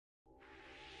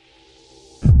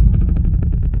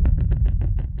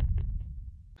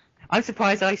I'm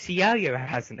surprised ICO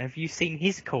hasn't. Have you seen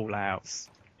his call-outs?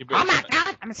 Yeah, Oh my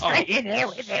god, I'm straight in here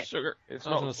with it! Sugar. It's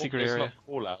That was not in a secret it's area. not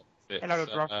call out. It's, Hello,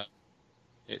 Rob.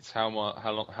 it's how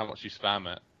much you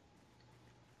spam it.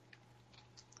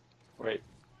 Wait,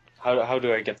 how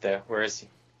do I get there? Where is he?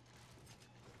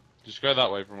 Just go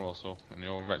that way from Russell, and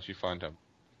you'll eventually find him.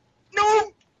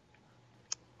 No!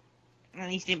 At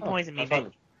least he didn't poison me, I found bitch.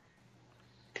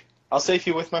 him. I'll save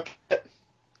you with my pet.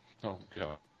 Oh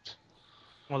god.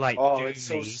 Well, like, Oh, do it's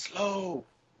so me. slow.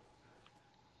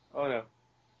 Oh no.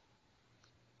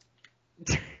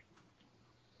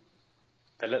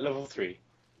 Pellet level 3.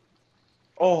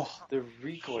 Oh, the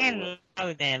recoil. Hello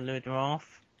there, Ludroth.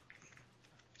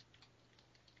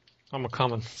 I'm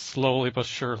coming slowly but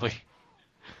surely.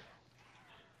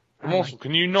 Oh my- Russell,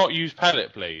 can you not use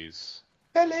pellet, please?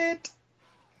 Pellet!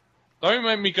 Don't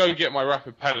make me go get my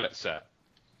rapid pellet set.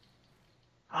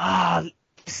 Ah,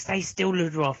 stay still,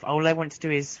 Ludroth. All I want to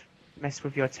do is mess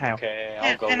with your tail. Okay,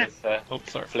 I'll go with Oh,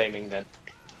 sorry. flaming then.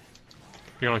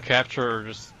 You want to capture or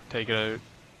just take it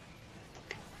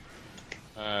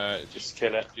out? Just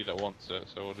kill it. You don't want it,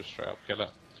 so we'll just straight up kill it.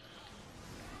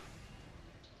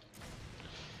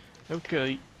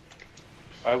 Okay.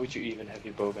 Why would you even have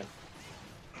your bowgun?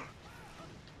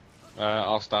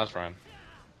 Our stars ran.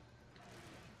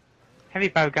 Heavy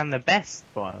bowgun the best,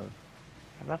 boy.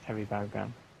 I love heavy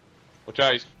bowgun. Watch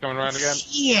out, he's coming around again.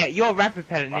 Yeah, your rapid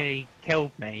pellet nearly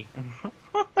killed me.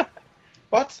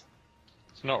 What?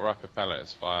 It's not rapid pellet,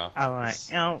 it's fire. Alright,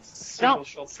 now Single stop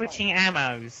shot switching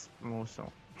ammos,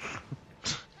 Morsel.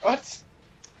 What?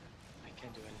 I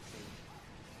can't do anything.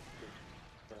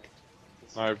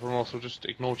 No, Bram will just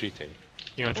ignore GT.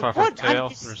 You want to try for What? the tail or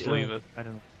just- just leave it? I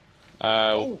don't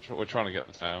know. We're trying to get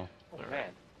the tail. Oh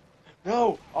man.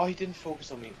 No! Oh, he didn't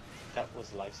focus on me. That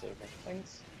was a lifesaver.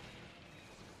 Thanks.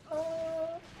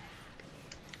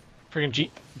 Freaking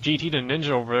GT the ninja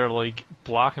over there, like,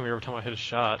 blocking me every time I hit a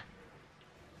shot.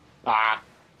 Ah!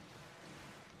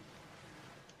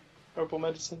 Purple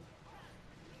medicine.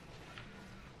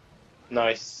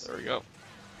 Nice. There we go.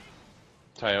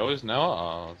 Tail is now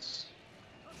ours.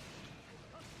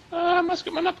 I must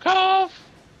get my nub calf!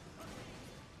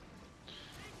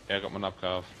 Yeah, I got my nub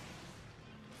calf.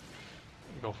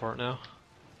 Go for it now.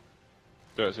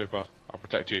 Do it, Super. I'll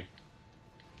protect you.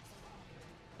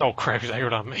 Oh crap, he's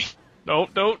angered on me. No,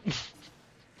 don't!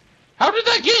 How did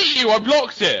that get you? I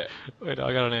blocked it! Wait,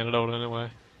 I got an antidote anyway.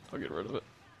 I'll get rid of it.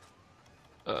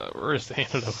 Where is the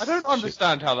antidote? I don't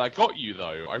understand how that got you,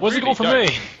 though. What's it really going for don't.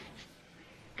 me?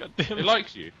 God damn It it.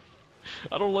 likes you.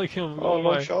 I don't like him. Oh,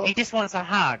 Why? no shot. He just wants a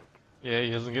hug. Yeah,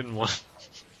 he isn't getting one.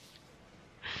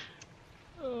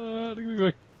 Give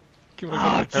me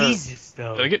Oh, a carrot. Jesus,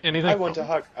 though. Did I get anything? I want a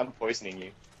hug. I'm poisoning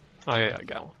you. Oh yeah, I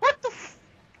got one. What the f...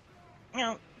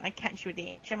 No, I catch you with the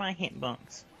edge of my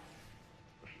hitbox.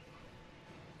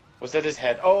 Was that his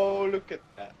head? Oh, look at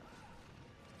that.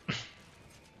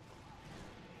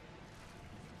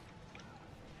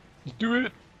 Do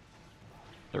it!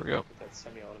 There we go. That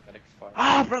semi-automatic fire.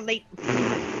 Ah, Blodly!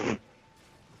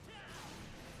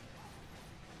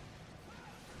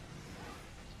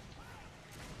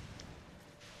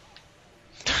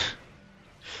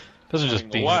 This is just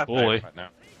being a What bully. right now?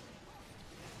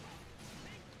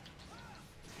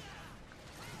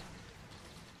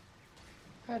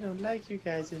 I don't like you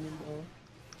guys anymore.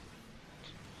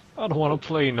 I don't want to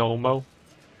play no mo.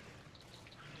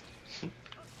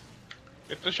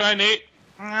 Get the shiny!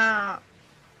 Ah.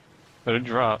 Better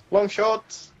drop. Long shot.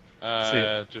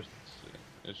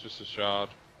 It's just a shard.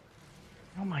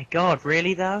 Oh my god,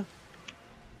 really, though?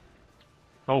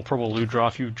 Oh, purple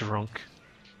Ludroth, you drunk.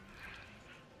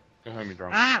 Go home, you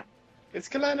drunk. Ah! It's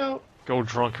Kalano. Go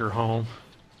drunk, you're home.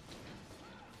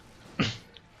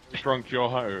 Drunk, you're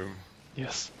home.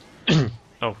 Yes.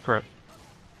 Oh, crap.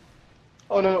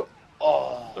 Oh no.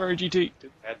 Oh. Sorry, GT.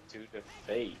 Took that to the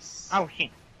face. Oh, shit.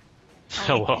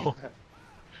 Hello.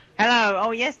 Hello,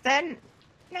 oh yes then?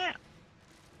 No.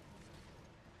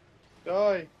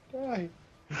 Die. Die.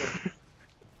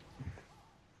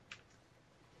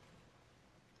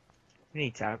 We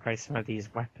need to upgrade some of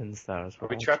these weapons, though, as Are well.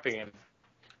 we trapping him?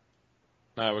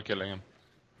 No, we're killing him.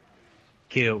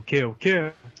 Kill, kill,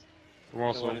 kill. We're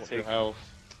also wanna what's your take- health.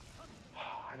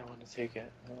 I don't want to take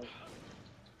it. No.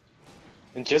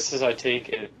 And just as I take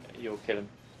it, you'll kill him.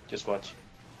 Just watch.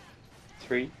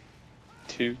 3,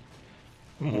 2,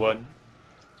 1.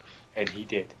 And he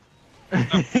did.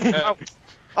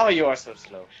 Oh, you are so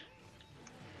slow.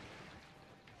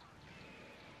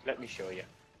 Let me show you.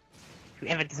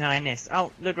 Whoever designed this.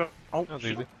 Oh, look. Oh, That's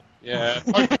shit. easy. Yeah,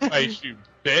 poker face, you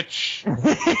bitch!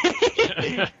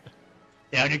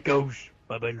 Down it goes.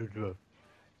 Bye bye, Ludroth.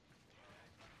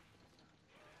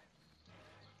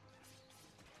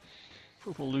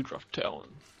 Purple Ludroth Talon.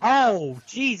 Oh,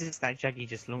 Jesus, that Jaggy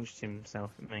just launched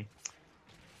himself at me.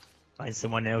 Find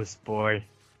someone else, boy.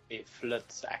 A flood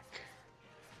sack.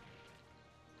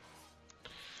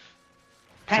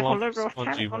 Purple Slump, Ludroth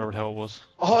Spongy, Talon. whatever the hell it was.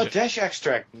 Oh, Shit. dash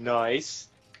extract. Nice.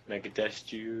 Make a dash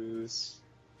juice.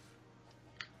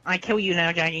 I kill you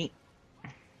now, Jaggy.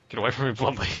 Get away from me,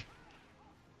 Blodly.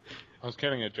 I was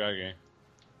killing a Jaggy.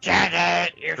 Jaggy,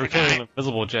 you're You're killing an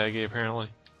invisible Jaggy, apparently.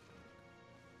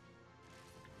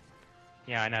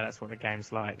 Yeah, I know that's what the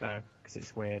game's like, though, because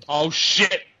it's weird. Oh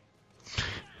shit!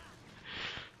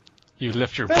 You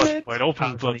left your Bennett! butt wide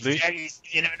open, Comes on these Blodly. Jaggies,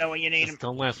 you never know when you need This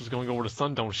them. dumbass was going to go where the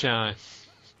sun don't shine.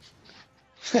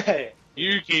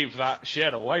 You keep that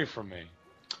shit away from me.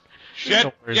 Shit!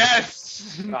 Don't worry.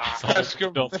 Yes! Ah. That's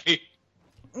complete.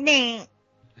 Nah.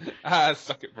 Ah,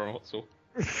 suck it, Bram. What's all?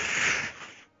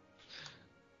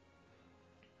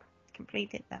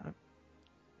 Completed that.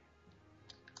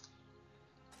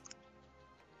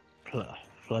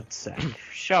 Flood sack.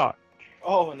 Shot.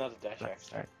 Oh, another dash Flood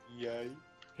extract. sack. Yay.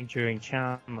 Enduring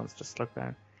charm. Monster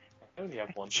slugbound. I only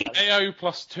have one. AO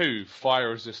 +2, fire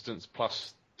resistance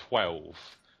 +12.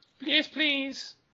 Yes, please.